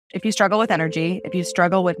If you struggle with energy, if you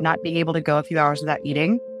struggle with not being able to go a few hours without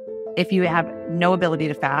eating, if you have no ability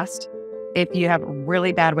to fast, if you have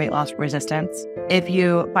really bad weight loss resistance, if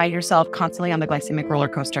you find yourself constantly on the glycemic roller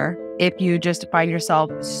coaster, if you just find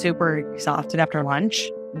yourself super exhausted after lunch,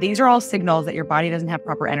 these are all signals that your body doesn't have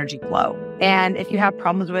proper energy flow. And if you have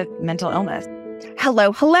problems with mental illness.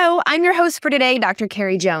 Hello. I'm your host for today, Dr.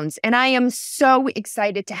 Carrie Jones, and I am so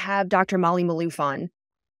excited to have Dr. Maloof on.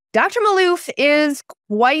 Dr. Maloof is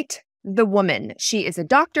quite the woman. She is a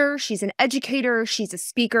doctor, she's an educator, she's a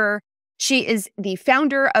speaker. She is the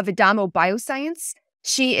founder of Adamo Bioscience.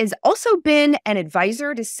 She has also been an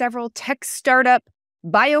advisor to several tech startup,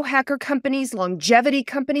 biohacker companies, longevity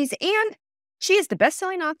companies, and she is the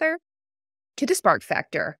best-selling author to The Spark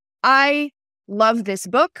Factor. I love this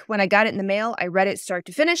book. When I got it in the mail, I read it start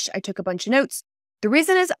to finish. I took a bunch of notes. The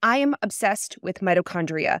reason is I am obsessed with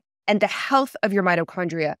mitochondria and the health of your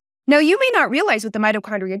mitochondria. Now, you may not realize what the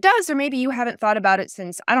mitochondria does, or maybe you haven't thought about it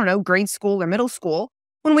since, grade school or middle school,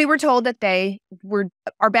 when we were told that they were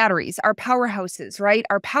our batteries, our powerhouses, right?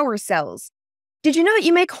 Our power cells. Did you know that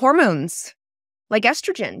you make hormones like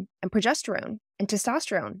estrogen and progesterone and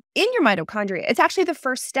testosterone in your mitochondria? It's actually the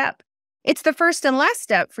first step. It's the first and last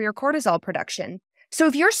step for your cortisol production. So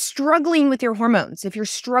if you're struggling with your hormones, if you're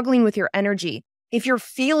struggling with your energy, if you're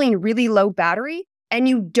feeling really low battery and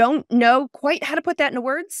you don't know quite how to put that into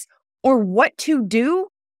words or what to do,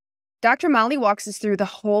 Dr. Molly walks us through the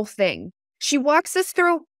whole thing. She walks us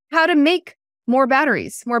through how to make more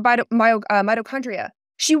batteries, more mitochondria.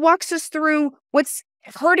 She walks us through what's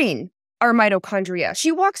hurting our mitochondria.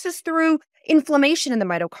 She walks us through inflammation in the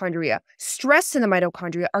mitochondria, stress in the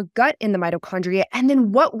mitochondria, our gut in the mitochondria, and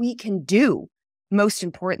then what we can do, most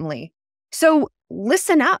importantly. So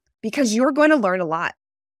listen up, because you're going to learn a lot.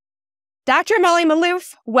 Dr. Molly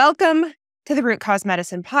Maloof, welcome to the Root Cause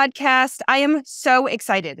Medicine podcast. I am so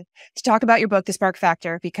excited to talk about your book, The Spark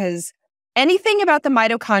Factor, because anything about the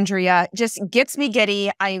mitochondria just gets me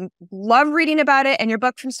giddy. I love reading about it, and your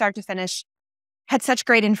book from start to finish had such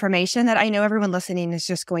great information that I know everyone listening is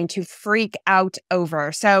just going to freak out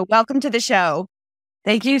over. So welcome to the show.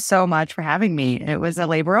 Thank you so much for having me. It was a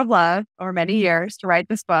labor of love over many years to write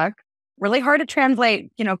this book. Really hard to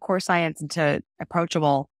translate, core science into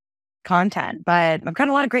approachable content, but I've gotten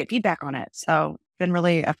a lot of great feedback on it. So it's been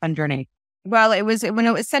really a fun journey. Well, when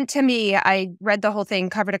it was sent to me, I read the whole thing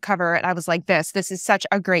cover to cover, and I was like, this is such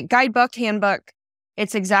a great guidebook, handbook.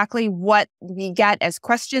 It's exactly what we get as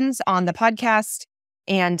questions on the podcast.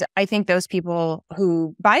 And I think those people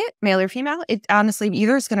who buy it, male or female, it honestly,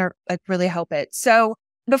 either is going to really help it. So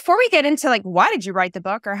before we get into why did you write the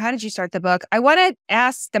book or how did you start the book, I want to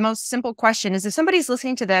ask the most simple question is, if somebody's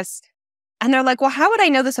listening to this and they're like, well, how would I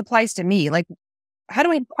know this applies to me? How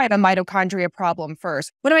do I know I have a mitochondria problem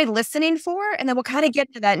first? What am I listening for? And then we'll kind of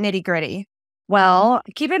get to that nitty gritty. Well,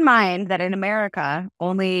 keep in mind that in America,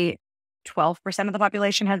 only 12% of the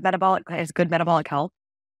population has good metabolic health.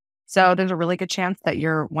 So there's a really good chance that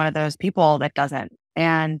you're one of those people that doesn't.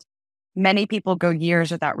 And many people go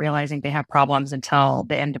years without realizing they have problems until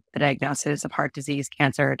the end of the diagnosis of heart disease,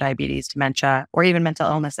 cancer, diabetes, dementia, or even mental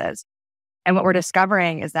illnesses. And what we're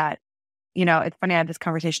discovering is that, it's funny, I had this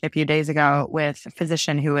conversation a few days ago with a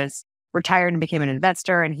physician who was retired and became an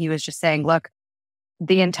investor. And he was just saying, look,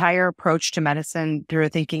 the entire approach to medicine through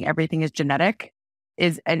thinking everything is genetic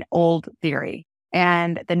is an old theory.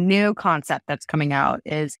 And the new concept that's coming out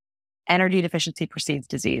is energy deficiency precedes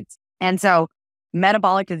disease. And so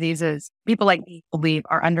metabolic diseases, people like me believe,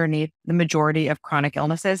 are underneath the majority of chronic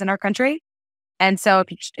illnesses in our country. And so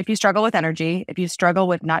if you struggle with energy, if you struggle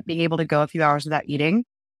with not being able to go a few hours without eating,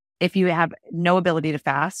 if you have no ability to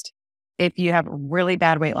fast, if you have really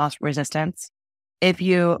bad weight loss resistance, if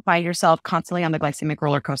you find yourself constantly on the glycemic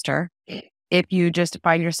roller coaster, if you just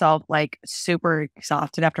find yourself super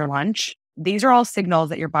exhausted after lunch, these are all signals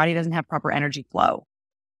that your body doesn't have proper energy flow.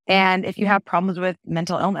 And if you have problems with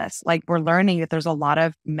mental illness, we're learning that there's a lot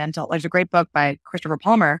of there's a great book by Christopher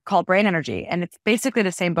Palmer called Brain Energy. And it's basically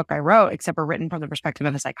the same book I wrote, except for written from the perspective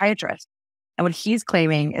of a psychiatrist. And what he's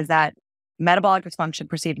claiming is that metabolic dysfunction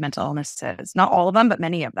precedes mental illnesses, not all of them, but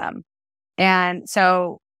many of them. And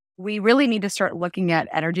so we really need to start looking at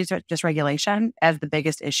energy dysregulation as the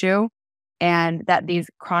biggest issue, and that these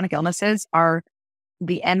chronic illnesses are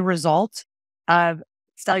the end result of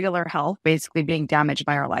cellular health basically being damaged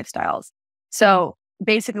by our lifestyles. So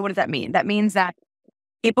basically, what does that mean? That means that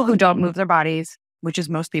people who don't move their bodies, which is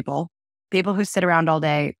most people who sit around all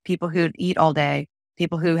day, people who eat all day,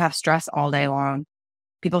 people who have stress all day long,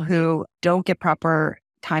 people who don't get proper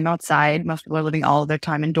time outside. Most people are living all of their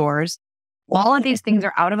time indoors. All of these things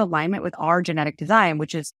are out of alignment with our genetic design,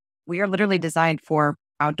 which is we are literally designed for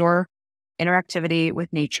outdoor interactivity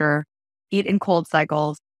with nature, heat and cold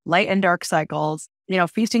cycles, light and dark cycles,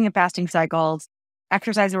 feasting and fasting cycles,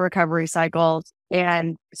 exercise and recovery cycles,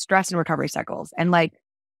 and stress and recovery cycles. And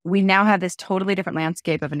we now have this totally different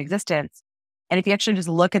landscape of an existence. And if you actually just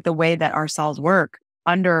look at the way that our cells work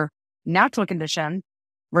under natural condition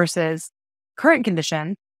versus current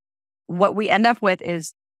condition, what we end up with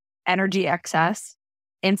is energy excess,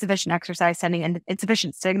 insufficient exercise, sending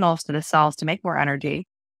insufficient signals to the cells to make more energy.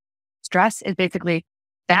 Stress is basically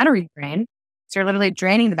battery drain. So you're literally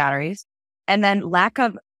draining the batteries. And then lack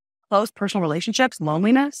of close personal relationships,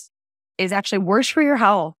 loneliness, is actually worse for your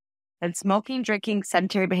health than smoking, drinking,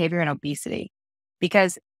 sedentary behavior, and obesity.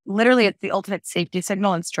 Because literally it's the ultimate safety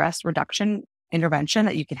signal and stress reduction intervention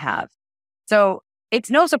that you can have. So it's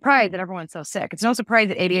no surprise that everyone's so sick. It's no surprise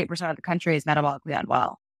that 88% of the country is metabolically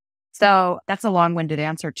unwell. So that's a long-winded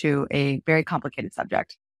answer to a very complicated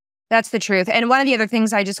subject. That's the truth. And one of the other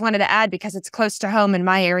things I just wanted to add, because it's close to home in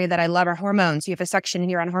my area that I love, are hormones. You have a section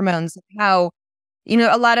here on hormones, how,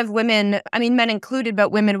 a lot of women, men included,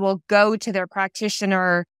 but women will go to their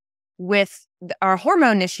practitioner with our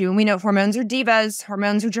hormone issue. And we know hormones are divas,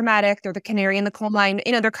 hormones are dramatic. They're the canary in the coal mine.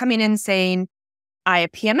 They're coming in saying, I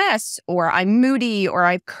have PMS, or I'm moody, or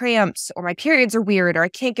I have cramps, or my periods are weird, or I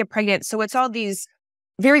can't get pregnant. So it's all these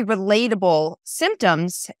very relatable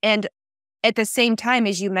symptoms. And at the same time,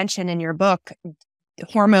 as you mentioned in your book,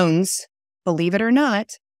 hormones, believe it or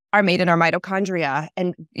not, are made in our mitochondria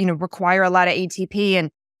and, require a lot of ATP.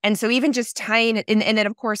 And so even just tying it, and then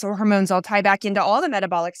of course, our hormones all tie back into all the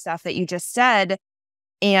metabolic stuff that you just said.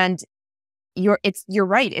 And you're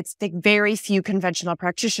right. It's the very few conventional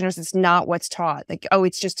practitioners. It's not what's taught.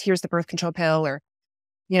 It's just, here's the birth control pill, or,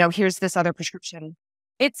 here's this other prescription.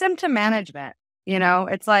 It's symptom management.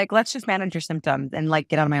 It's let's just manage your symptoms and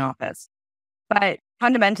get out of my office. But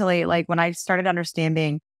fundamentally, when I started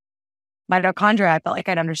understanding mitochondria, I felt like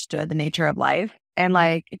I'd understood the nature of life. And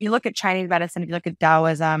if you look at Chinese medicine, if you look at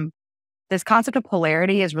Taoism, this concept of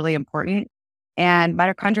polarity is really important. And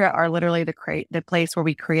mitochondria are literally the place where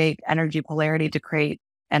we create energy polarity to create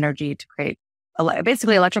energy, to create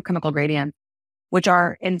basically electrochemical gradients, which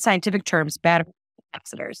are in scientific terms battery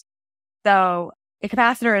capacitors. So a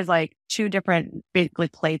capacitor is two different basically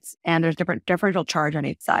plates, and there's different differential charge on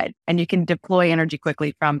each side, and you can deploy energy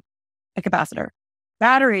quickly from a capacitor.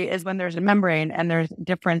 Battery is when there's a membrane and there's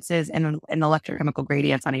differences in electrochemical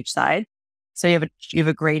gradients on each side. So you have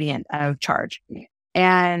a gradient of charge.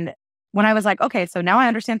 And when I was okay, so now I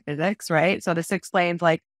understand physics, right? So this explains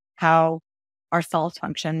how our cells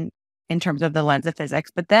function in terms of the lens of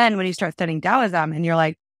physics. But then when you start studying Taoism and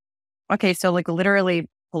you're okay, so literally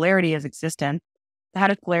polarity is existent. How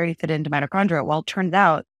does polarity fit into mitochondria? Well, it turns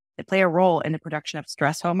out they play a role in the production of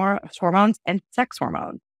stress hormones and sex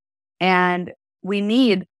hormones. And we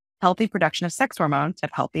need healthy production of sex hormones to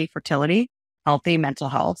have healthy fertility, healthy mental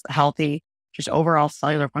health, healthy just overall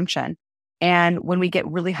cellular function. And when we get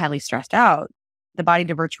really highly stressed out, the body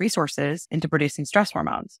diverts resources into producing stress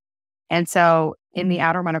hormones. And so in the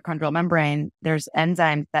outer mitochondrial membrane, there's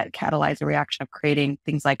enzymes that catalyze the reaction of creating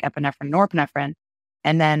things like epinephrine, norepinephrine,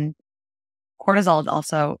 and then cortisol is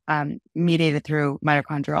also mediated through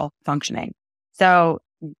mitochondrial functioning. So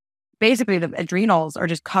basically the adrenals are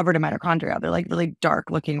just covered in mitochondria. They're really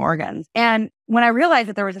dark looking organs. And when I realized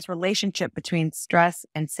that there was this relationship between stress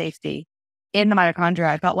and safety in the mitochondria,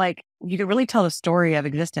 I felt like you could really tell the story of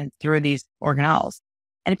existence through these organelles.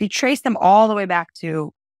 And if you trace them all the way back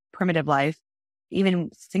to primitive life,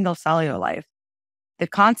 even single cellular life, the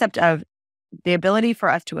concept of the ability for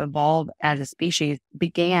us to evolve as a species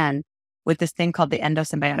began with this thing called the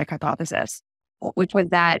endosymbiotic hypothesis, which was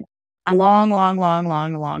that a long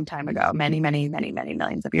time ago, many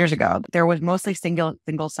millions of years ago, there was mostly single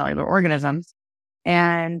cellular organisms,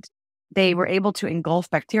 and they were able to engulf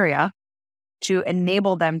bacteria to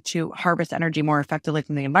enable them to harvest energy more effectively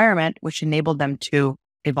from the environment, which enabled them to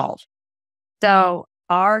evolve. So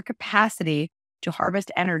our capacity to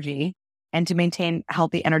harvest energy and to maintain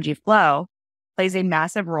healthy energy flow plays a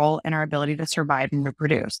massive role in our ability to survive and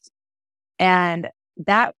reproduce. And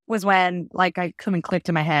that was when something clicked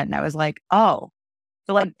in my head, and I was oh,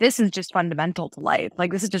 so this is just fundamental to life.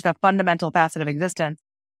 This is just a fundamental facet of existence.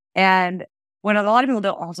 And what a lot of people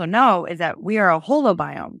don't also know is that we are a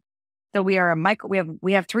holobiome. So we are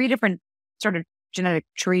we have three different sort of genetic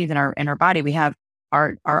trees in our body. We have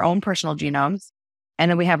our own personal genomes, and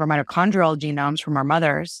then we have our mitochondrial genomes from our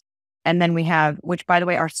mothers. And then we have, which by the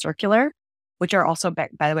way are circular, which are also,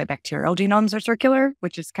 by the way, bacterial genomes are circular,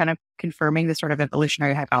 which is kind of confirming the sort of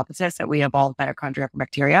evolutionary hypothesis that we evolved mitochondria from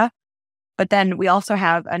bacteria. But then we also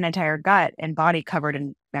have an entire gut and body covered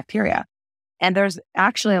in bacteria. And there's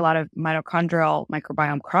actually a lot of mitochondrial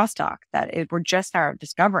microbiome crosstalk that we're just now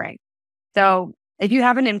discovering. So if you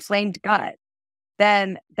have an inflamed gut,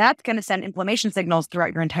 then that's going to send inflammation signals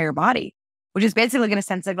throughout your entire body, which is basically going to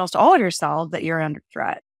send signals to all of your cells that you're under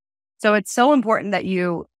threat. So it's so important that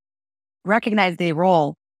you recognize the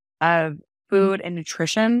role of food and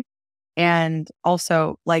nutrition, and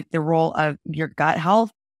also like the role of your gut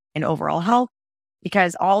health and overall health,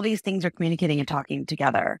 because all these things are communicating and talking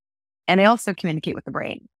together. And they also communicate with the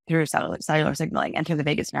brain through cellular signaling and through the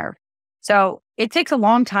vagus nerve. So it takes a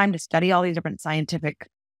long time to study all these different scientific,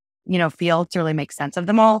 fields to really make sense of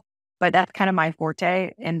them all. But that's kind of my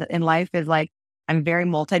forte in life, is like, I'm very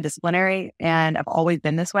multidisciplinary, and I've always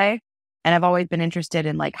been this way. And I've always been interested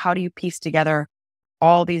in like, how do you piece together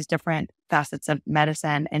all these different facets of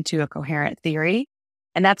medicine into a coherent theory?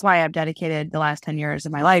 And that's why I've dedicated the last 10 years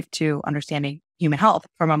of my life to understanding human health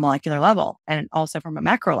from a molecular level and also from a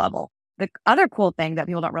macro level. The other cool thing that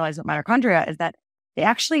people don't realize about mitochondria is that they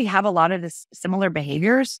actually have a lot of this similar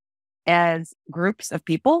behaviors as groups of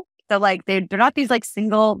people. So like they're not these like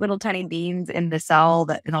single little tiny beans in the cell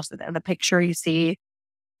that, and also the picture you see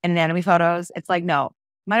in anatomy photos. It's like, no,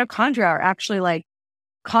 mitochondria are actually like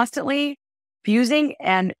constantly fusing,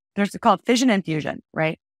 and there's called fission and fusion,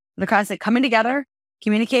 right? They're constantly coming together,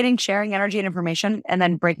 communicating, sharing energy and information, and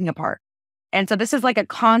then breaking apart. And so this is like a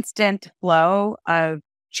constant flow of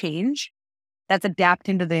change that's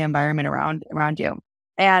adapting to the environment around you.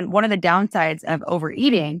 And one of the downsides of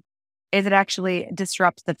overeating is it actually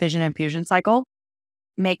disrupts the fission and fusion cycle,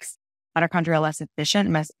 makes mitochondria less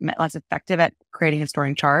efficient, less effective at creating and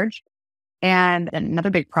storing charge. And another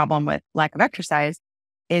big problem with lack of exercise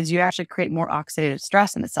is you actually create more oxidative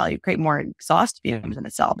stress in the cell. You create more exhaust fumes in the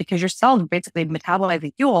cell because your cells basically metabolize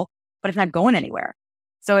fuel, but it's not going anywhere.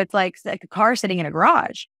 So it's like a car sitting in a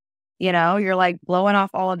garage. You're like blowing off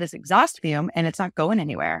all of this exhaust fume and it's not going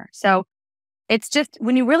anywhere. So it's just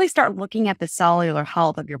when you really start looking at the cellular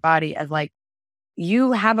health of your body as like,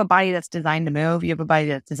 you have a body that's designed to move. You have a body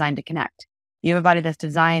that's designed to connect. You have a body that's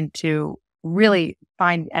designed to really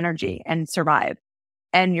find energy and survive.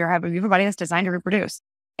 And you have a body that's designed to reproduce.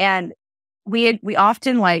 And we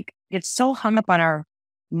often like get so hung up on our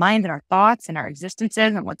mind and our thoughts and our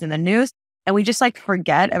existences and what's in the news. And we just like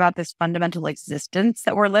forget about this fundamental existence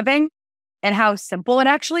that we're living and how simple it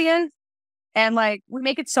actually is. And like, we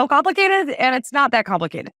make it so complicated, and it's not that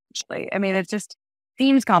complicated, actually. I mean, it just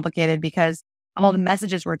seems complicated because of all the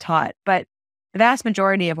messages we're taught. But the vast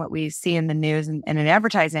majority of what we see in the news and in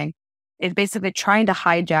advertising is basically trying to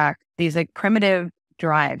hijack these like primitive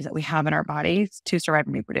drives that we have in our bodies to survive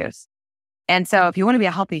and reproduce. And so if you want to be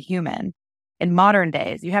a healthy human in modern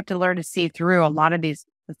days, you have to learn to see through a lot of these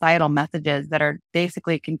societal messages that are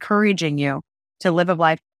basically encouraging you to live a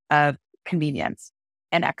life of convenience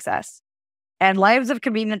and excess. And lives of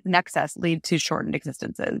convenience and excess lead to shortened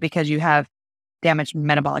existences because you have damaged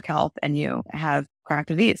metabolic health and you have chronic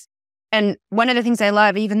disease. And one of the things I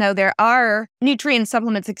love, even though there are nutrient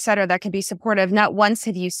supplements, et cetera, that can be supportive, not once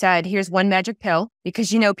have you said, here's one magic pill,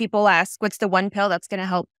 because, people ask, what's the one pill that's going to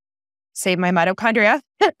help save my mitochondria?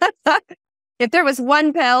 If there was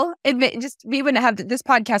one pill, we wouldn't have, this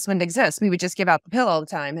podcast wouldn't exist. We would just give out the pill all the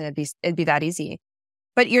time and it'd be that easy.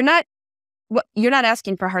 But you're not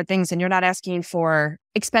asking for hard things, and you're not asking for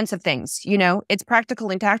expensive things. It's practical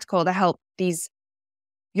and tactical to help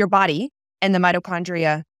your body and the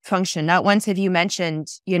mitochondria function. Not once have you mentioned,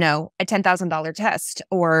 a $10,000 test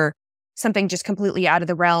or something just completely out of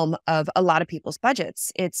the realm of a lot of people's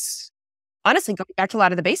budgets. It's honestly going back to a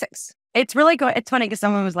lot of the basics. It's really it's funny because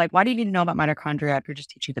someone was like, why do you need to know about mitochondria if you're just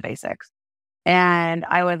teaching the basics? And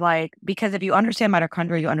I was like, because if you understand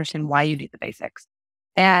mitochondria, you understand why you need the basics.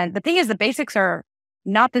 And the thing is, the basics are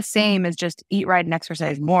not the same as just eat right and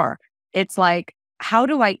exercise more. It's like, how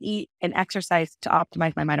do I eat and exercise to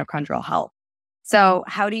optimize my mitochondrial health? So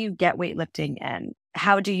how do you get weightlifting in?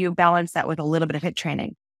 How do you balance that with a little bit of HIIT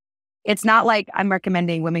training? It's not like I'm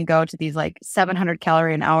recommending women go to these like 700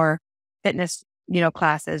 calorie an hour fitness,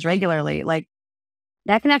 classes regularly. Like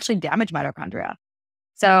that can actually damage mitochondria.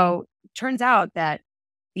 So it turns out that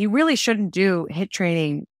you really shouldn't do HIIT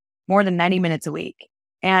training more than 90 minutes a week.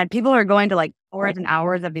 And people are going to like hours and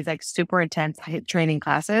hours of these like super intense HIIT training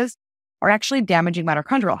classes are actually damaging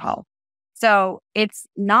mitochondrial health. So it's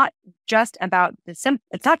not just about it's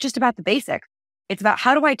not just about the basics. It's about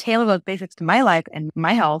how do I tailor those basics to my life and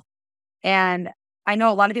my health. And I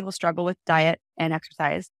know a lot of people struggle with diet and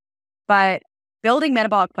exercise, but building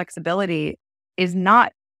metabolic flexibility is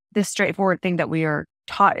not this straightforward thing that we are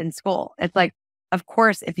taught in school. It's like, of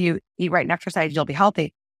course, if you eat right and exercise, you'll be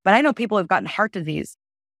healthy. But I know people who've gotten heart disease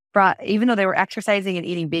even though they were exercising and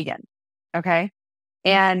eating vegan. Okay.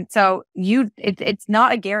 And so it's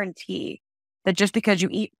not a guarantee that just because you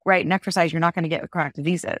eat right and exercise, you're not going to get chronic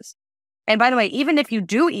diseases. And by the way, even if you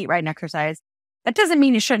do eat right and exercise, that doesn't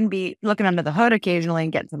mean you shouldn't be looking under the hood occasionally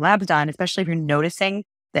and getting some labs done, especially if you're noticing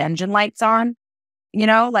the engine lights on.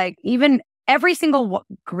 Like even every single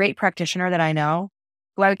great practitioner that I know,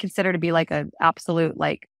 who I would consider to be like an absolute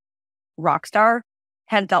like rock star,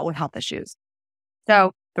 has dealt with health issues.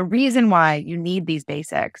 So the reason why you need these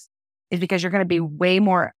basics is because you're going to be way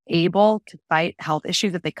more able to fight health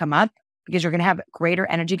issues if they come up, because you're going to have greater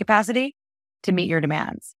energy capacity to meet your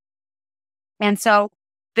demands. And so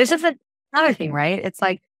this is another thing, right? It's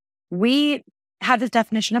like we have this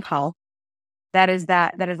definition of health that is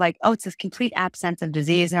like, oh, it's this complete absence of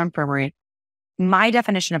disease and infirmary. My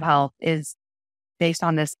definition of health is based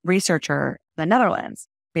on this researcher in the Netherlands.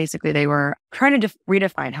 Basically, they were trying to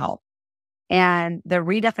redefine health. And the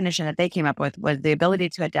redefinition that they came up with was the ability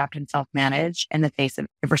to adapt and self-manage in the face of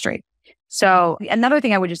restraint. So another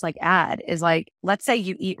thing I would just like add is like, let's say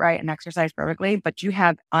you eat right and exercise perfectly, but you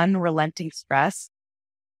have unrelenting stress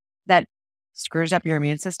that screws up your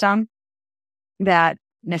immune system, that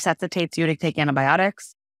necessitates you to take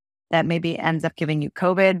antibiotics, that maybe ends up giving you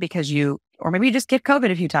COVID or maybe you just get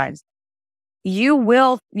COVID a few times. You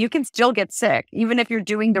can still get sick, even if you're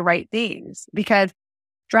doing the right things, because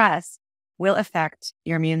stress will affect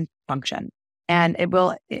your immune function, and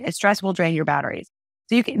stress will drain your batteries.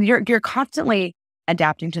 So you're constantly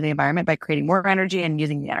adapting to the environment by creating more energy and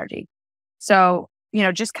using the energy. So,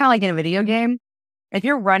 just kind of like in a video game, if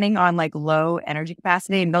you're running on like low energy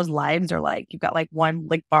capacity and those lives are like, you've got like one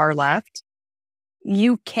like bar left,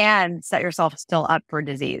 you can set yourself still up for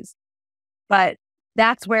disease. But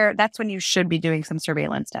that's when you should be doing some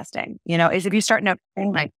surveillance testing, is if you start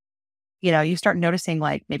noticing like, you start noticing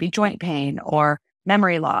like maybe joint pain or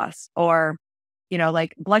memory loss or,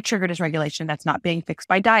 like blood sugar dysregulation that's not being fixed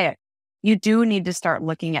by diet. You do need to start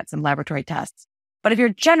looking at some laboratory tests. But if you're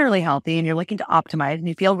generally healthy and you're looking to optimize and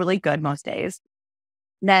you feel really good most days,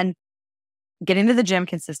 then getting to the gym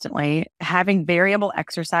consistently, having variable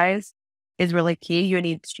exercise is really key. You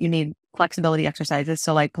need flexibility exercises.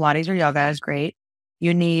 So like Pilates or yoga is great.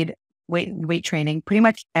 You need weight training. Pretty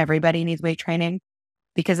much everybody needs weight training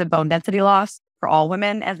because of bone density loss for all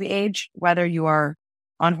women as we age. Whether you are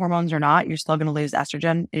on hormones or not, you're still going to lose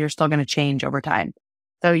estrogen. You're still going to change over time.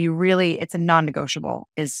 So it's a non-negotiable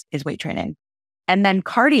is weight training. And then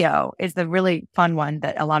cardio is the really fun one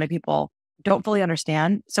that a lot of people don't fully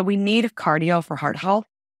understand. So we need cardio for heart health,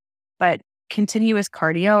 but continuous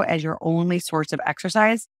cardio as your only source of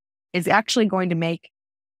exercise is actually going to make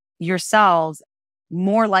your cells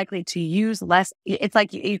more likely to use less. It's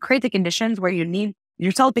like you create the conditions where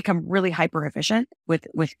your cells become really hyper efficient with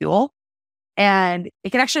fuel, and it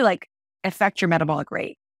can actually like affect your metabolic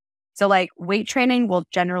rate. So like weight training will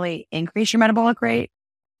generally increase your metabolic rate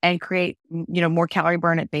and create, more calorie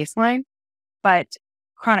burn at baseline. But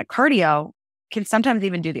chronic cardio can sometimes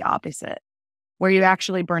even do the opposite, where you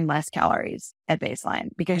actually burn less calories at baseline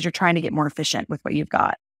because you're trying to get more efficient with what you've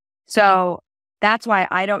got. So that's why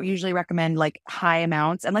I don't usually recommend like high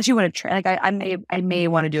amounts unless you want to train. Like I may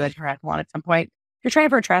want to do a triathlon at some point. If you're training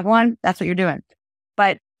for a triathlon, that's what you're doing.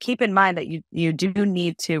 But keep in mind that you do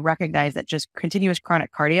need to recognize that just continuous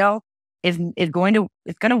chronic cardio is going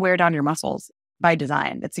to wear down your muscles by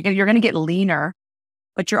design. You're going to get leaner,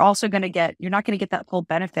 but you're not going to get that full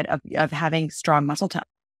benefit of having strong muscle tone.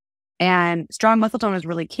 And strong muscle tone is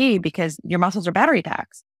really key because your muscles are battery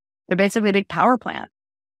packs. They're basically a big power plant.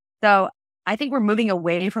 So I think we're moving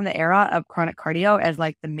away from the era of chronic cardio as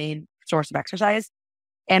like the main source of exercise,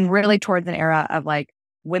 and really towards an era of like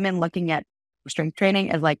women looking at strength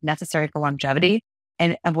training as like necessary for longevity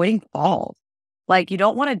and avoiding falls. Like you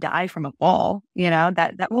don't want to die from a fall,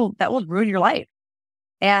 that will ruin your life.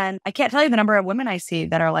 And I can't tell you the number of women I see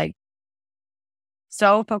that are like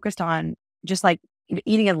so focused on just like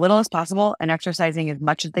eating as little as possible and exercising as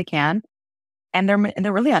much as they can. And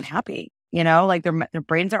they're really unhappy, like their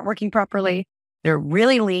brains aren't working properly. They're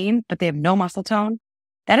really lean, but they have no muscle tone.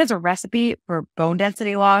 That is a recipe for bone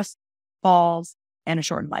density loss, falls, and a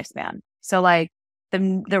shortened lifespan. So like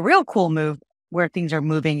the real cool move where things are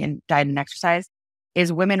moving in diet and exercise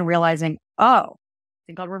is women realizing, oh,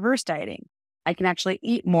 thing called reverse dieting. I can actually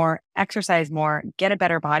eat more, exercise more, get a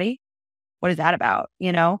better body. What is that about?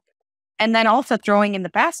 And then also throwing in the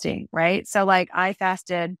fasting, right? So like I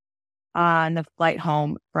fasted on the flight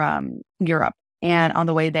home from Europe and on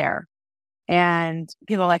the way there. And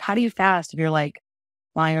people are like, how do you fast if you're like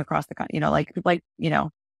flying across the country?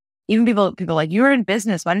 Even people like, you're in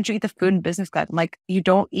business. Why don't you eat the food in business class? I'm like, you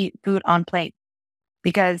don't eat food on plane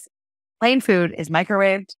because plane food is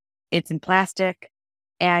microwaved. it's in plastic,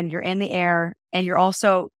 and you're in the air, and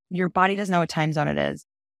your body doesn't know what time zone it is.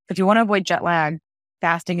 If you want to avoid jet lag,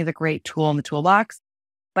 fasting is a great tool in the toolbox.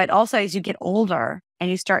 But also as you get older and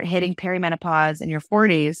you start hitting perimenopause in your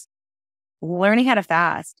 40s, learning how to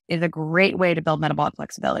fast is a great way to build metabolic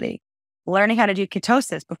flexibility. Learning how to do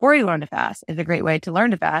ketosis before you learn to fast is a great way to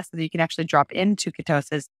learn to fast so that you can actually drop into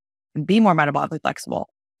ketosis and be more metabolically flexible.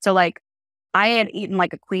 So like I had eaten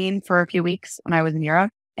like a queen for a few weeks when I was in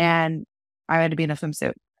Europe, and I had to be in a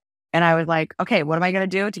swimsuit. And I was like, okay, what am I going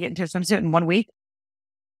to do to get into a swimsuit in 1 week?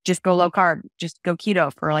 Just go low carb, just go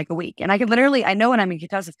keto for like a week. And I know when I'm in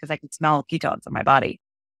ketosis because I can smell ketones in my body.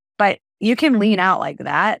 But you can lean out like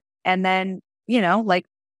that and then, like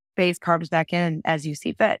phase carbs back in as you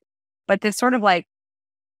see fit. But this sort of like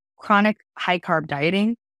chronic high carb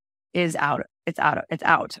dieting is out. It's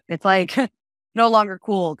out. It's like no longer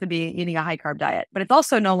cool to be eating a high carb diet, but it's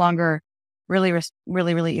also no longer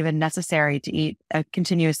really even necessary to eat a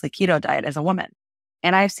continuously keto diet as a woman.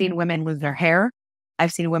 And I've seen women lose their hair.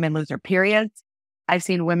 I've seen women lose their periods. I've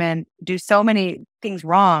seen women do so many things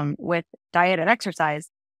wrong with diet and exercise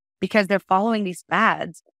because they're following these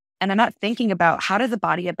fads and they're not thinking about how does the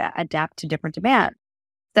body adapt to different demands.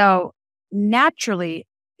 So naturally,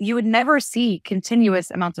 you would never see continuous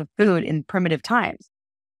amounts of food in primitive times.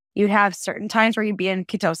 You'd have certain times where you'd be in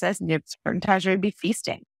ketosis and you have certain times where you'd be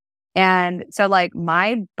feasting. And so like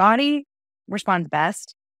my body responds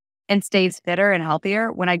best and stays fitter and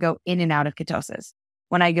healthier when I go in and out of ketosis,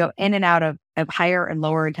 when I go in and out of higher and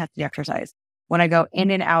lower intensity exercise, when I go in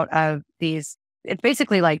and out of these, it's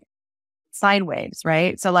basically like sine waves,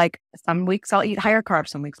 right? So like some weeks I'll eat higher carb,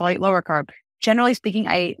 some weeks I'll eat lower carb. Generally speaking,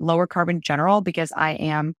 I eat lower carb in general because I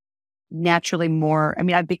am naturally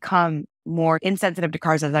I've become more insensitive to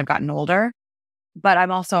carbs as I've gotten older, but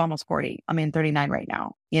I'm also almost 40. I'm in 39 right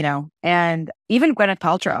now, and even Gwyneth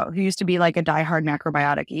Paltrow, who used to be like a diehard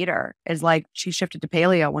macrobiotic eater, is like, she shifted to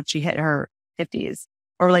paleo when she hit her 50s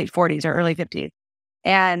or late 40s or early 50s.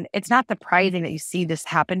 And it's not surprising that you see this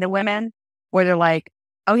happen to women where they're like,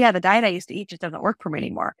 oh yeah, the diet I used to eat just doesn't work for me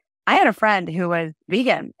anymore. I had a friend who was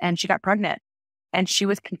vegan and she got pregnant and she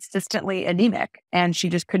was consistently anemic and she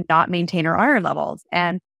just could not maintain her iron levels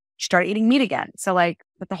and she started eating meat again. So like,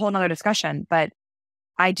 that's a whole nother discussion. But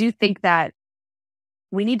I do think that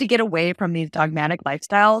we need to get away from these dogmatic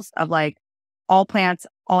lifestyles of like all plants,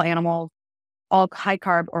 all animals, all high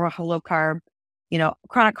carb or low carb,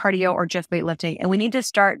 chronic cardio or just weightlifting. And we need to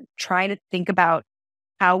start trying to think about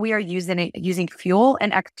how we are using fuel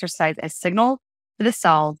and exercise as signal to the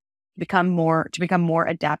cells to become more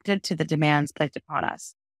adapted to the demands placed upon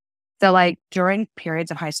us. So like during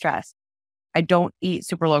periods of high stress, I don't eat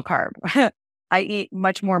super low carb. I eat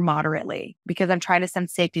much more moderately because I'm trying to send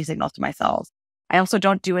safety signals to my cells. I also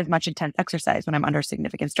don't do as much intense exercise when I'm under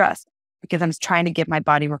significant stress because I'm trying to give my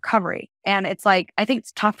body recovery. And it's like, I think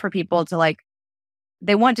it's tough for people to like,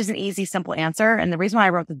 they want just an easy, simple answer. And the reason why I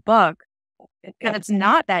wrote this book is because it's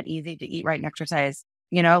not that easy to eat right and exercise.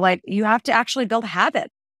 Like you have to actually build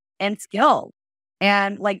habits and skill.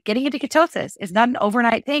 And like getting into ketosis is not an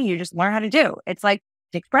overnight thing. You just learn how to do. It's like,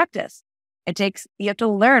 it takes practice. You have to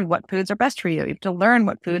learn what foods are best for you. You have to learn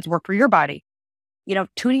what foods work for your body.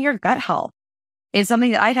 Tuning your gut health is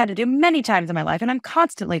something that I've had to do many times in my life. And I'm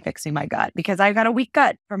constantly fixing my gut because I've got a weak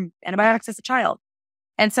gut from antibiotics as a child.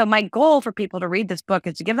 And so my goal for people to read this book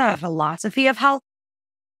is to give them a philosophy of health,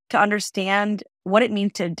 to understand what it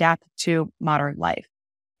means to adapt to modern life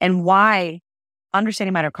and why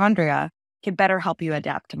understanding mitochondria can better help you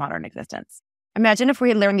adapt to modern existence. Imagine if we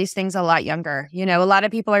had learned these things a lot younger. A lot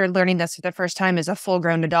of people are learning this for the first time as a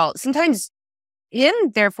full-grown adult, sometimes in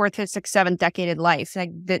their fourth, fifth, sixth, seventh decade of life,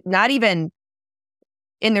 like not even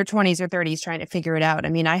in their 20s or 30s trying to figure it out.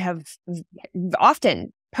 I have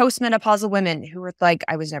often postmenopausal women who were like,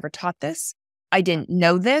 I was never taught this. I didn't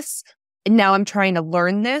know this. And now I'm trying to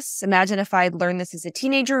learn this. Imagine if I had learned this as a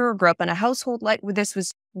teenager or grew up in a household like where this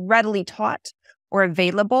was readily taught or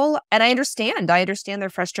available. And I understand their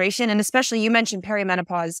frustration. And especially you mentioned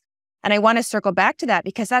perimenopause. And I want to circle back to that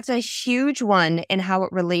because that's a huge one in how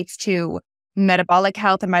it relates to metabolic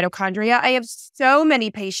health and mitochondria. I have so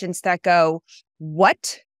many patients that go,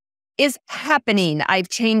 what is happening? I've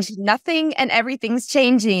changed nothing and everything's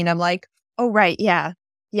changing. I'm like, oh, right. Yeah,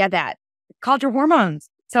 that. It's called your hormones.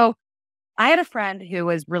 So I had a friend who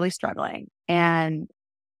was really struggling and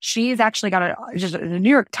she's actually got a New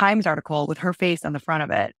York Times article with her face on the front of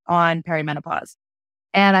it on perimenopause.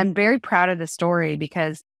 And I'm very proud of this story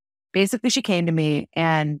because basically she came to me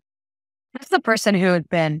and this is a person who has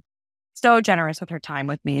been so generous with her time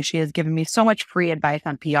with me. She has given me so much free advice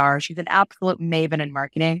on PR. She's an absolute maven in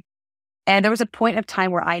marketing. And there was a point of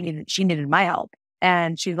time where she needed my help.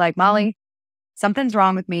 And she's like, Molly, something's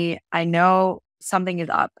wrong with me. I know something is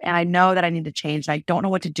up and I know that I need to change. I don't know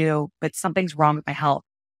what to do, but something's wrong with my health.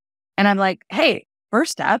 And I'm like, hey,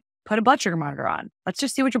 first step, put a blood sugar monitor on. Let's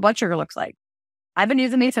just see what your blood sugar looks like. I've been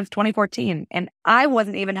using these since 2014 and I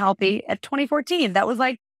wasn't even healthy at 2014. That was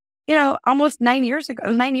like, almost 9 years ago. It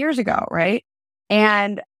was 9 years ago. Right.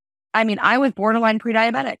 And I mean, I was borderline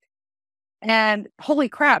pre-diabetic and holy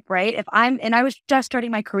crap. Right. And I was just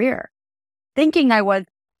starting my career thinking I was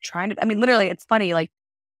literally, it's funny. Like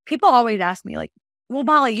people always ask me like, well,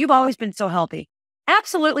 Molly, you've always been so healthy.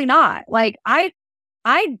 Absolutely not. Like I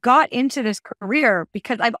got into this career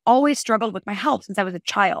because I've always struggled with my health since I was a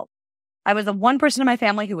child. I was the one person in my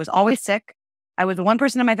family who was always sick. I was the one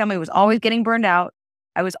person in my family who was always getting burned out.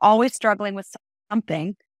 I was always struggling with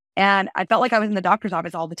something. And I felt like I was in the doctor's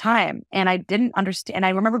office all the time. And I didn't understand. And I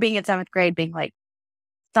remember being in 7th grade being like,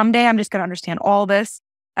 someday I'm just going to understand all this.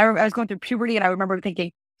 I was going through puberty and I remember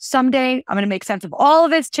thinking, someday I'm going to make sense of all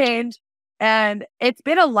of this change. And it's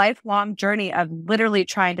been a lifelong journey of literally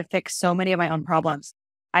trying to fix so many of my own problems.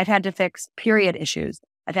 I've had to fix period issues.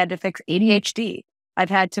 I've had to fix ADHD. I've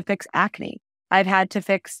had to fix acne. I've had to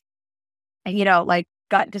fix, like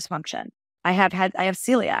gut dysfunction. I have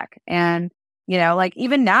celiac, and like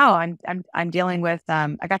even now I'm dealing with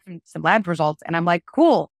I got some lab results, and I'm like,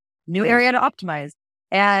 cool, new area to optimize,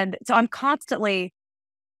 and so I'm constantly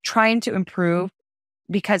trying to improve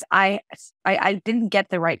because I didn't get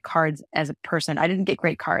the right cards as a person. I didn't get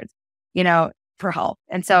great cards, for health,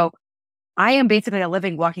 and so I am basically a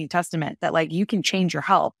living, walking testament that like you can change your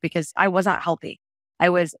health because I was not healthy. I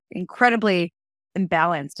was incredibly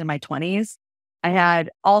imbalanced in my 20s. I had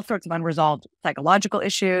all sorts of unresolved psychological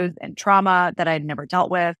issues and trauma that I had never dealt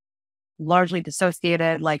with, largely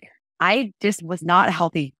dissociated. Like I just was not a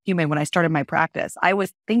healthy human when I started my practice. I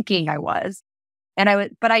was thinking I was,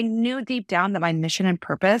 but I knew deep down that my mission and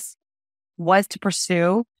purpose was to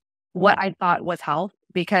pursue what I thought was health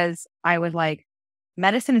because I was like,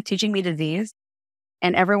 medicine is teaching me disease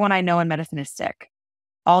and everyone I know in medicine is sick.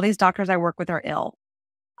 All these doctors I work with are ill.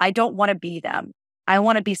 I don't want to be them. I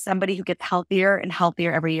want to be somebody who gets healthier and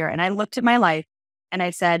healthier every year. And I looked at my life and I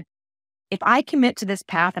said, if I commit to this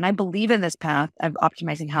path and I believe in this path of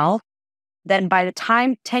optimizing health, then by the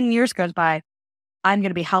time 10 years goes by, I'm going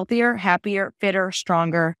to be healthier, happier, fitter,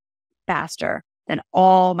 stronger, faster than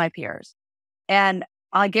all my peers. And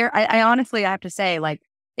I honestly, I have to say, like,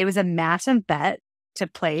 it was a massive bet to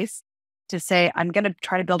place to say, I'm going to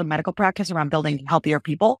try to build a medical practice around building healthier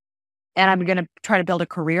people. And I'm going to try to build a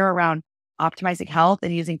career around optimizing health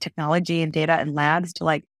and using technology and data and labs to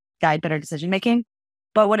like guide better decision making.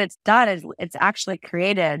 But what it's done is it's actually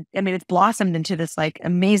created, it's blossomed into this like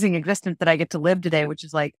amazing existence that I get to live today, which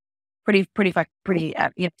is like pretty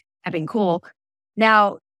effing cool.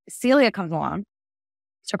 Now, Celia comes along,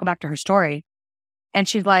 circle back to her story. And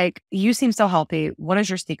she's like, you seem so healthy. What is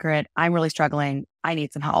your secret? I'm really struggling. I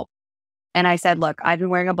need some help. And I said, look, I've been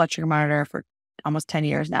wearing a blood sugar monitor for almost 10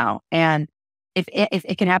 years now. And if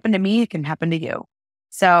it can happen to me, it can happen to you.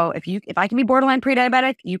 So if I can be borderline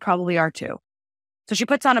pre-diabetic, you probably are too. So she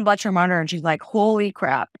puts on a blood sugar monitor and she's like, holy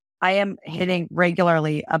crap, I am hitting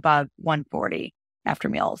regularly above 140 after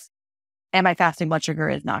meals. And my fasting blood sugar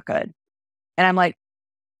is not good. And I'm like,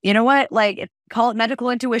 you know what? Like, call it medical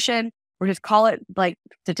intuition or just call it like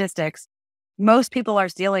statistics. Most people are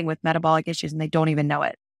dealing with metabolic issues and they don't even know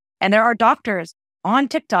it. And there are doctors on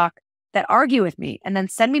TikTok that argue with me and then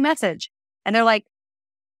send me message. And they're like,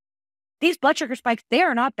 these blood sugar spikes, they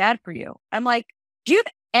are not bad for you. I'm like,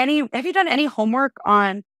 have you done any homework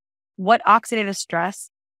on what oxidative stress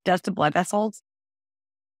does to blood vessels?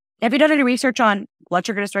 Have you done any research on blood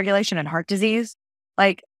sugar dysregulation and heart disease?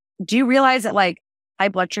 Like, do you realize that like high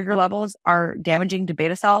blood sugar levels are damaging to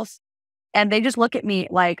beta cells? And they just look at me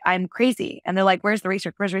like I'm crazy. And they're like, where's the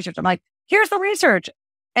research? Where's the research? I'm like, here's the research.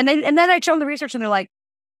 And then I show them the research and they're like,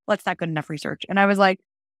 well, it's not good enough research. And I was like,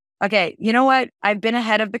 okay, you know what? I've been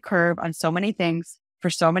ahead of the curve on so many things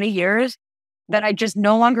for so many years that I just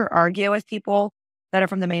no longer argue with people that are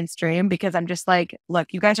from the mainstream because I'm just like,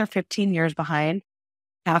 look, you guys are 15 years behind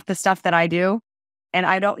half the stuff that I do. And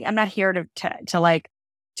I'm not here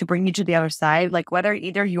to bring you to the other side, like whether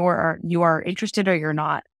either you are interested or you're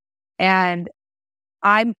not. And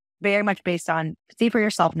I'm very much based on see for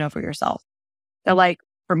yourself, know for yourself. So like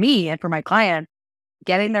for me and for my client,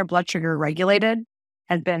 getting their blood sugar regulated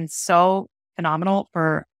has been so phenomenal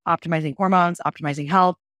for optimizing hormones, optimizing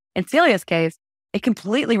health. In Celia's case, it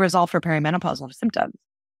completely resolved her perimenopausal symptoms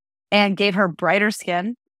and gave her brighter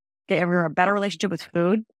skin, gave her a better relationship with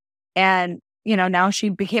food. And, now she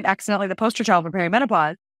became accidentally the poster child for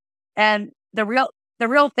perimenopause And the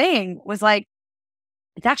real thing was like,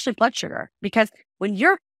 it's actually blood sugar, because when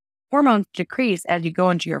your hormones decrease as you go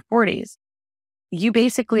into your 40s, you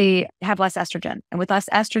basically have less estrogen. And with less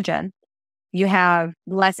estrogen, you have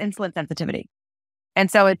less insulin sensitivity.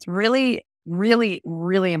 And so it's really, really,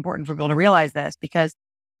 really important for people to realize this, because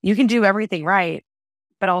you can do everything right,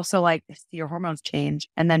 but also like see your hormones change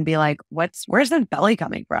and then be like, where's the belly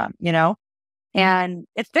coming from? And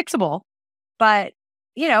it's fixable. But,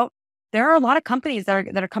 there are a lot of companies that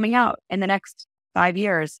are coming out in the next 5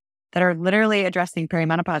 years that are literally addressing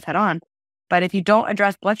perimenopause head on. But if you don't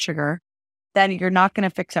address blood sugar, then you're not going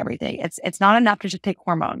to fix everything. It's not enough to just take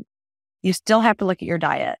hormones. You still have to look at your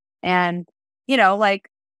diet. And, like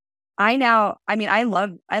I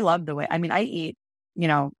love the way, I eat,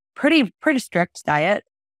 pretty strict diet,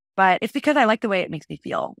 but it's because I like the way it makes me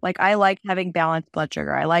feel. Like I like having balanced blood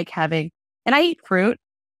sugar. And I eat fruit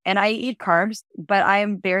and I eat carbs, but I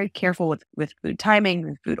am very careful with food timing,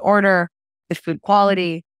 with food order, with food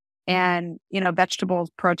quality, and, vegetables,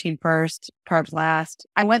 protein first, carbs last.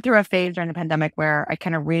 I went through a phase during the pandemic where I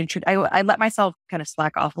kind of I let myself kind of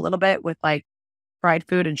slack off a little bit with like fried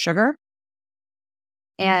food and sugar.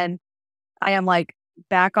 And I am like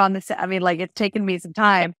back on this. Like it's taken me some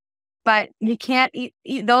time, but you can't eat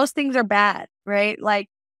those things are bad, right? Like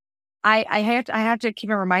I have to keep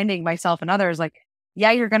reminding myself and others, like,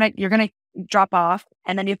 yeah, you're gonna drop off,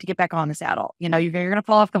 and then you have to get back on the saddle. You're gonna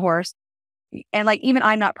fall off the horse, and like even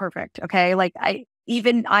I'm not perfect, okay? Like I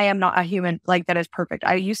am not a human like that is perfect.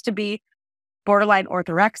 I used to be borderline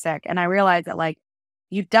orthorexic, and I realized that like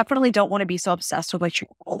you definitely don't want to be so obsessed with like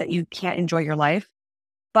that you can't enjoy your life,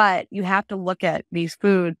 but you have to look at these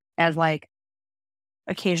foods as like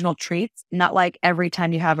occasional treats, not like every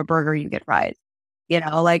time you have a burger you get fries.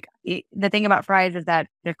 Like the thing about fries is that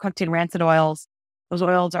they're cooked in rancid oils. Those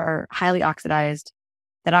oils are highly oxidized.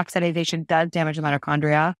 That oxidization does damage the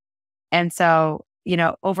mitochondria. And so,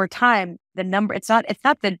 over time, it's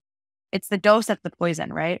the dose that's the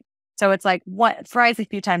poison, right? So it's like what fries a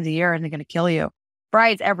few times a year isn't going to kill you.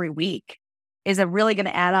 Fries every week is really going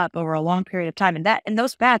to add up over a long period of time. And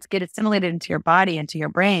those fats get assimilated into your body, into your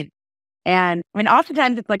brain. And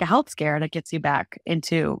oftentimes it's like a health scare that gets you back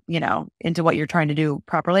into what you're trying to do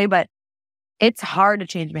properly. But it's hard to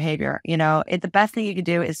change behavior. The best thing you can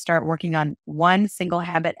do is start working on one single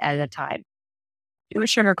habit at a time. Do a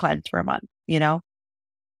sugar cleanse for a month,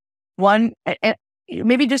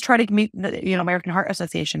 maybe just try to meet the, American Heart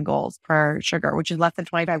Association goals for sugar, which is less than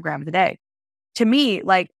 25 grams a day. To me,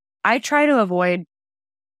 like I try to avoid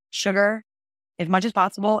sugar as much as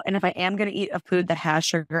possible. And if I am going to eat a food that has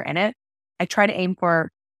sugar in it, I try to aim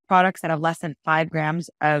for products that have less than 5 grams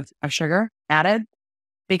of sugar added,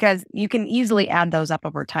 because you can easily add those up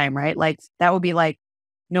over time, right? Like that would be like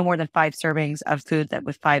no more than 5 servings of food that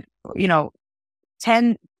with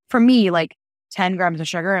 10, for me, like 10 grams of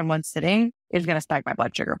sugar in one sitting is going to spike my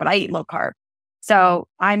blood sugar, but I eat low carb. So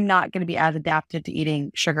I'm not going to be as adapted to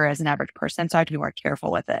eating sugar as an average person. So I have to be more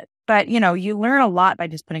careful with it. But, you learn a lot by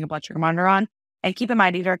just putting a blood sugar monitor on. And keep in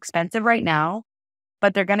mind, these are expensive right now,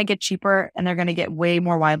 but they're going to get cheaper and they're going to get way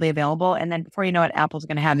more widely available. And then before you know it, Apple's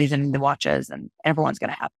going to have these in the watches and everyone's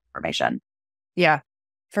going to have information. Yeah,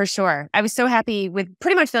 for sure. I was so happy with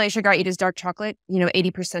pretty much the only sugar I eat is dark chocolate,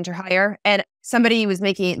 80% or higher. And somebody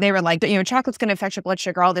they were like, chocolate's going to affect your blood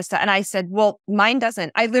sugar, all this stuff. And I said, well, mine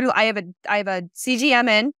doesn't. I have a CGM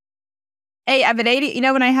in. Hey, I have an 80,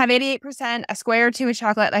 when I have 88%, a square or two of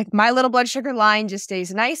chocolate, like my little blood sugar line just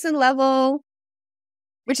stays nice and level,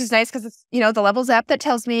 which is nice because it's, the levels app that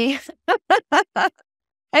tells me.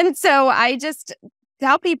 And so I just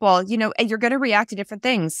tell people, you're going to react to different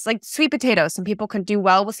things, like sweet potatoes. Some people can do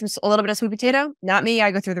well with a little bit of sweet potato. Not me.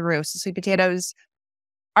 I go through the roof. So sweet potatoes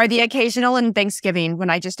are the occasional in Thanksgiving when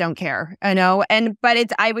I just don't care,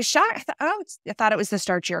 but I was shocked. I thought it was the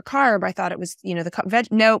starchier carb. I thought it was, the veg.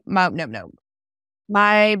 No.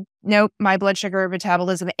 My blood sugar,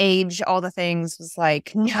 metabolism, age, all the things was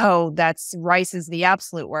like, no, rice is the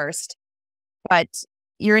absolute worst. But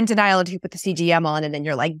you're in denial until you put the CGM on and then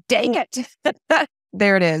you're like, dang it.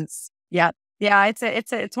 There it is. Yeah. Yeah.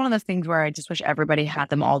 It's one of those things where I just wish everybody had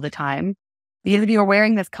them all the time. Because if you were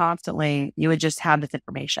wearing this constantly, you would just have this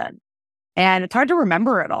information. And it's hard to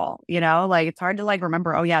remember it all, like it's hard to like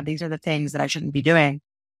remember, oh yeah, these are the things that I shouldn't be doing.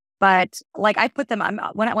 But like I put them,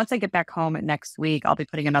 once I get back home next week, I'll be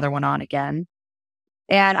putting another one on again.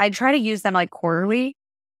 And I try to use them like quarterly,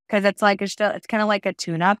 because it's kind of like a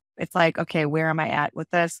tune up. It's like, okay, where am I at with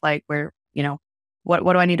this? Like where,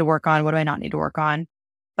 what do I need to work on? What do I not need to work on?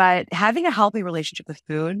 But having a healthy relationship with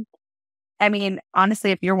food I mean,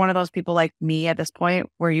 honestly, if you're one of those people like me at this point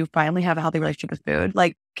where you finally have a healthy relationship with food,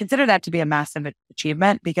 like consider that to be a massive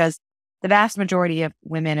achievement, because the vast majority of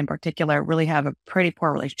women in particular really have a pretty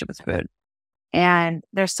poor relationship with food. And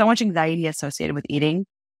there's so much anxiety associated with eating.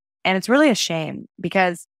 And it's really a shame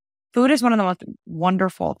because food is one of the most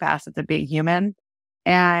wonderful facets of being human.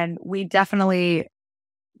 And we definitely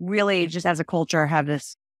really just as a culture have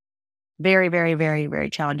this very, very, very, very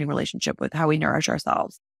challenging relationship with how we nourish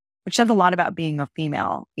ourselves, which says a lot about being a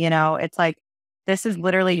female. It's like, this is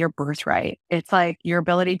literally your birthright. It's like your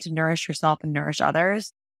ability to nourish yourself and nourish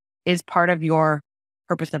others is part of your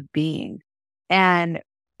purpose of being. And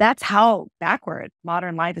that's how backward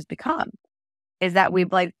modern life has become, is that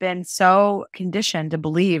we've like been so conditioned to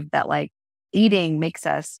believe that like eating makes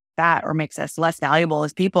us fat or makes us less valuable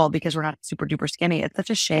as people because we're not super duper skinny. It's such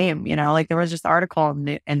a shame, like there was this article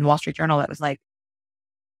in Wall Street Journal that was like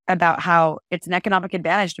about how it's an economic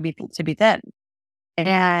advantage to be thin.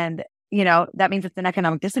 And, that means it's an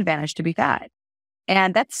economic disadvantage to be fat.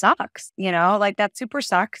 And that sucks, like that super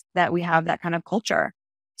sucks that we have that kind of culture.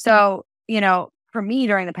 So, for me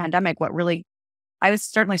during the pandemic, I was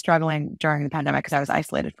certainly struggling during the pandemic because I was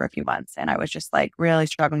isolated for a few months and I was just like really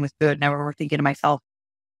struggling with food. And I remember thinking to myself,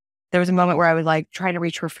 there was a moment where I was like trying to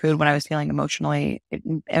reach for food when I was feeling emotionally,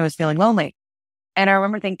 I was feeling lonely. And I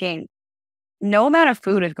remember thinking, no amount of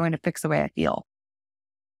food is going to fix the way I feel.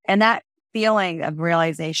 And that feeling of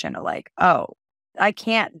realization of like, oh, I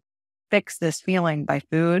can't fix this feeling by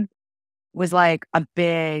food was like a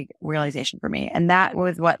big realization for me. And that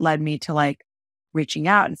was what led me to like reaching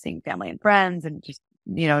out and seeing family and friends and just,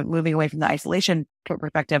 moving away from the isolation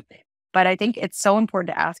perspective. But I think it's so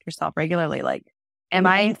important to ask yourself regularly, like, am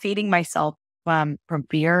I feeding myself from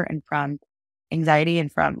fear and from anxiety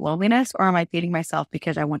and from loneliness, or am I feeding myself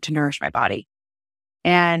because I want to nourish my body?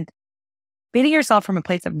 And feeding yourself from a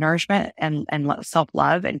place of nourishment and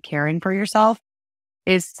self-love and caring for yourself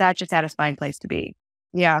is such a satisfying place to be.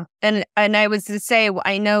 Yeah. And I was to say,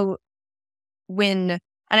 I know and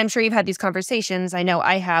I'm sure you've had these conversations, I know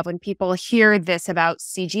I have, when people hear this about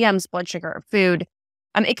CGMs, blood sugar, food,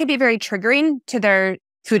 it can be very triggering to their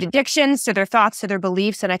food addictions, to their thoughts, to their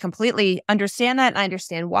beliefs. And I completely understand that. And I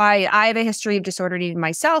understand why. I have a history of disordered eating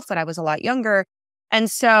myself when I was a lot younger. And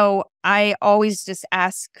so I always just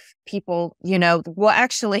ask people, well,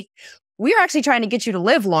 actually, we're actually trying to get you to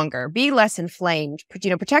live longer, be less inflamed,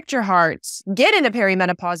 protect your hearts, get into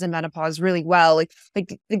perimenopause and menopause really well.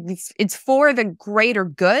 It's for the greater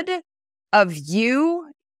good of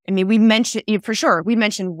you. I mean, we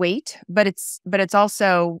mentioned weight, but it's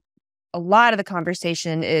also a lot of the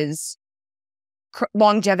conversation is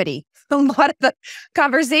longevity. A lot of the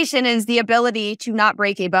conversation is the ability to not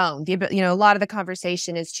break a bone. A lot of the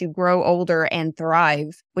conversation is to grow older and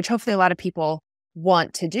thrive, which hopefully a lot of people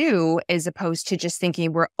want to do, as opposed to just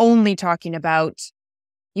thinking we're only talking about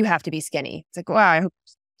you have to be skinny. It's like, wow, I hope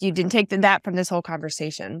you didn't take that from this whole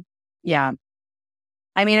conversation. Yeah.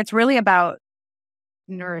 I mean, it's really about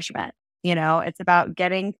nourishment. It's about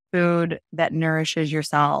getting food that nourishes your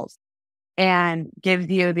cells and gives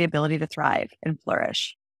you the ability to thrive and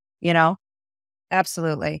flourish,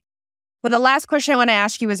 Absolutely. Well, the last question I want to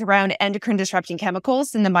ask you is around endocrine disrupting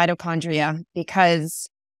chemicals in the mitochondria, because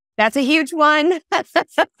that's a huge one.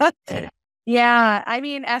 Yeah. I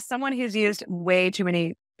mean, as someone who's used way too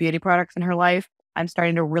many beauty products in her life, I'm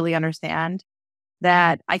starting to really understand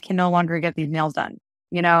that I can no longer get these nails done.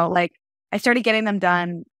 Like I started getting them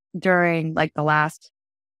done during like the last,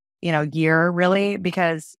 year really,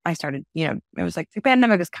 because I started, it was like the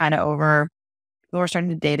pandemic was kind of over. People were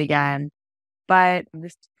starting to date again. But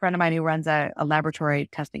this friend of mine who runs a laboratory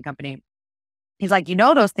testing company, he's like,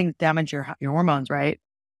 those things damage your hormones, right?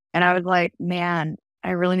 And I was like, man,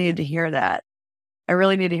 I really needed to hear that.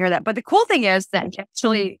 But the cool thing is that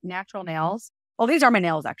actually natural nails, well, these are my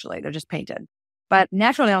nails, actually. They're just painted. But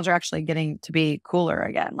natural nails are actually getting to be cooler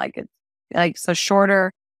again. So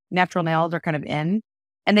shorter natural nails are kind of in.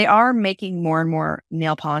 And they are making more and more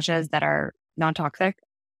nail polishes that are non-toxic.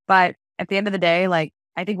 But at the end of the day, like,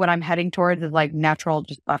 I think what I'm heading towards is like natural,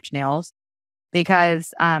 just buffed nails,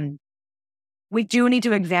 because we do need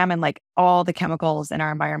to examine like all the chemicals in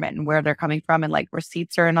our environment and where they're coming from. And like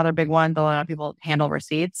receipts are another big one. A lot of people handle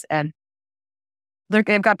receipts, and they've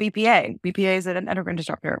got BPA. BPA is an endocrine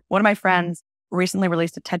disruptor. One of my friends recently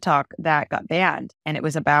released a TED Talk that got banned, and it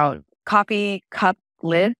was about coffee cup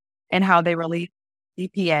lid and how they release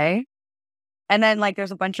BPA. And then like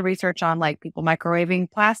there's a bunch of research on like people microwaving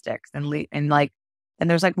plastics and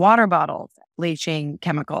there's like water bottles leaching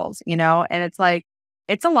chemicals, and it's like,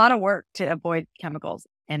 it's a lot of work to avoid chemicals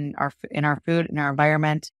in our food, in our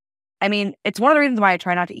environment. I mean, it's one of the reasons why I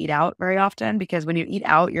try not to eat out very often, because when you eat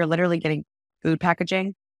out, you're literally getting food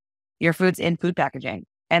packaging. Your food's in food packaging.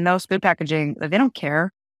 And those food packaging, they don't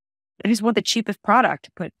care. They just want the cheapest product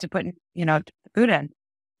to put the food in.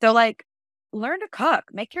 So like, learn to cook.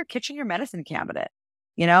 Make your kitchen your medicine cabinet.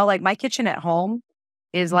 Like my kitchen at home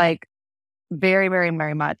is like very, very,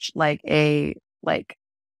 very much it's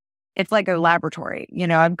like a laboratory.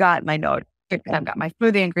 I've got my note, I've got my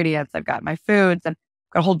smoothie ingredients, I've got my foods, and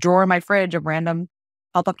I've got a whole drawer in my fridge of random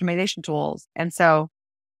health optimization tools. And so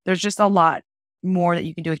there's just a lot more that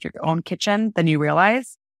you can do with your own kitchen than you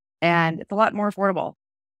realize. And it's a lot more affordable.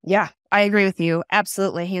 Yeah, I agree with you.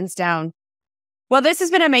 Absolutely. Hands down. Well, this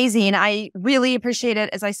has been amazing. I really appreciate it.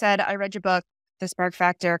 As I said, I read your book, The Spark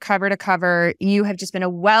Factor, cover to cover. You have just been a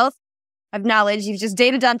wealth of knowledge. You've just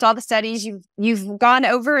data dumped all the studies you've gone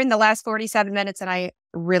over in the last 47 minutes, and I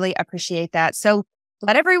really appreciate that. So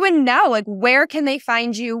let everyone know, like, where can they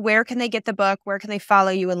find you? Where can they get the book? Where can they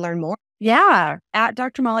follow you and learn more? Yeah, at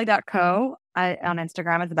drmolly.co on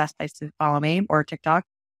Instagram is the best place to follow me, or TikTok.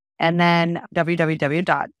 And then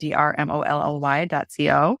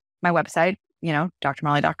www.drmolly.co, my website,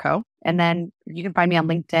 drmolly.co. And then you can find me on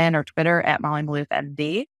LinkedIn or Twitter at Molly Maloof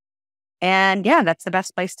MD. And yeah, that's the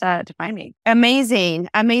best place to find me. Amazing.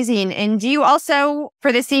 Amazing. And do you also,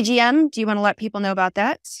 for the CGM, do you want to let people know about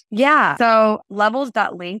that? Yeah. So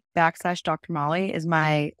levels.link/Dr. Molly is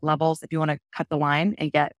my levels if you want to cut the line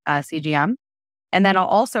and get CGM. And then I'll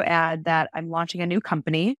also add that I'm launching a new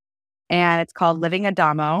company, and it's called Living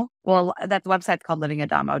Adamo. Well, that website's called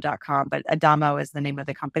livingadamo.com, but Adamo is the name of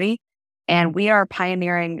the company. And we are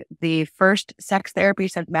pioneering the first sex therapy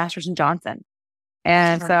since Masters and Johnson.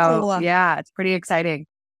 And so, yeah, it's pretty exciting.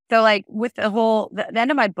 So like with the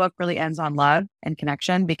end of my book really ends on love and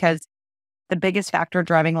connection, because the biggest factor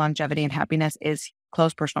driving longevity and happiness is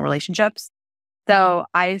close personal relationships. So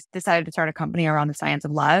I decided to start a company around the science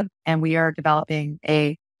of love, and we are developing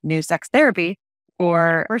a new sex therapy.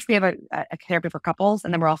 First, we have a therapy for couples,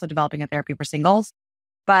 and then we're also developing a therapy for singles.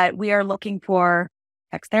 But we are looking for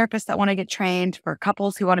sex therapists that want to get trained, for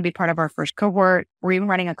couples who want to be part of our first cohort. We're even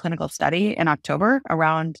running a clinical study in October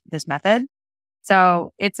around this method.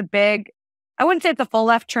 So it's I wouldn't say it's a full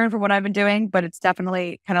left turn from what I've been doing, but it's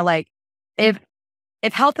definitely kind of like, if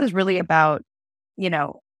health is really about,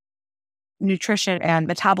 nutrition and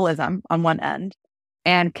metabolism on one end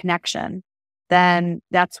and connection, then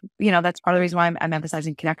that's part of the reason why I'm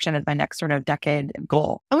emphasizing connection as my next sort of decade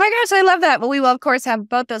goal. Oh my gosh, I love that. Well, we will, of course, have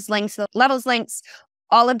both those links, the levels links,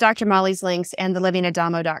 all of Dr. Molly's links, and the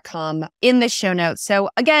livingadamo.com in the show notes. So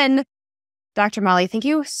again, Dr. Molly, thank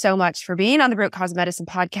you so much for being on the Root Cause Medicine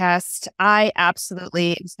podcast. I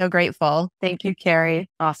absolutely am so grateful. Thank you, Carrie.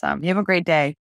 Awesome. You have a great day.